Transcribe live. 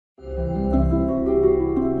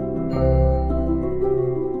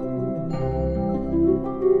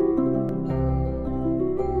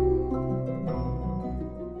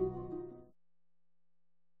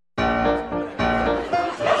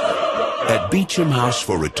Beecham House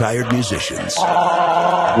for retired musicians.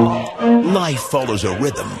 Life follows a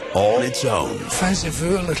rhythm all its own.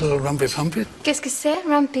 Fancy-vous a little rumpy-pumpy? Qu'est-ce que c'est,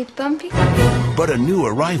 rumpy-pumpy? But a new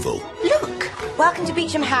arrival. Look! Welcome to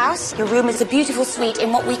Beecham House. Your room is a beautiful suite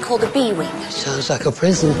in what we call the B-wing. Sounds like a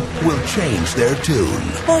prison. Will change their tune.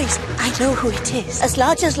 Boys, I know who it is. As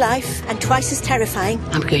large as life and twice as terrifying.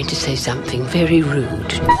 I'm going to say something very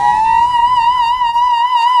rude.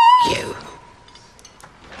 You.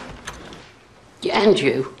 And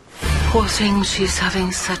you. Poor thing, she's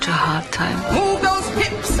having such a hard time. Move those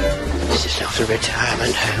hips! This is not a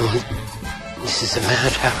retirement home. This is a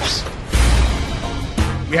madhouse.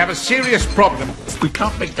 We have a serious problem. We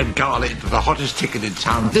can't make the gala into the hottest ticket in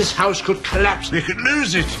town. This house could collapse. We could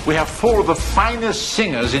lose it. We have 4 of the finest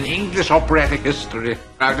singers in English operatic history.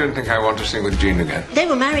 I don't think I want to sing with Jean again. They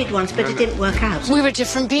were married once, but it didn't work out. We were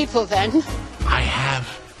different people then. I have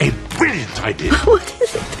a brilliant idea. What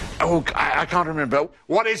is it? Oh, I can't remember.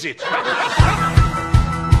 What is it?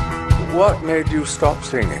 What made you stop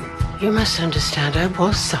singing? You must understand, I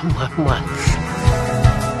was someone once.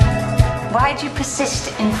 Why do you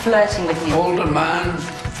persist in flirting with me? Older man,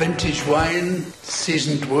 vintage wine,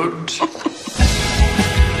 seasoned wood.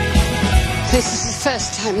 This is the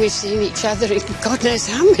first time we've seen each other in God knows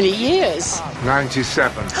how many years.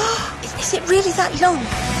 97. Is it really that long?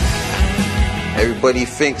 Everybody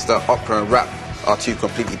thinks that opera and rap are 2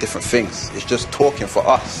 completely different things. It's just talking for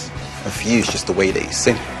us. And for you, it's just the way that you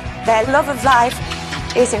sing. Their love of life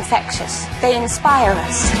is infectious. They inspire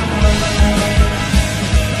us.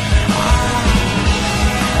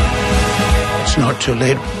 It's not too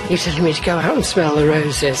late. You're telling me to go out and smell the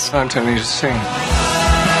roses. I'm telling you to sing.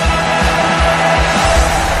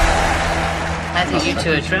 I think you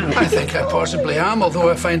two are drunk. I think I possibly am, although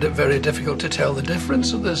I find it very difficult to tell the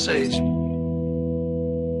difference at this age.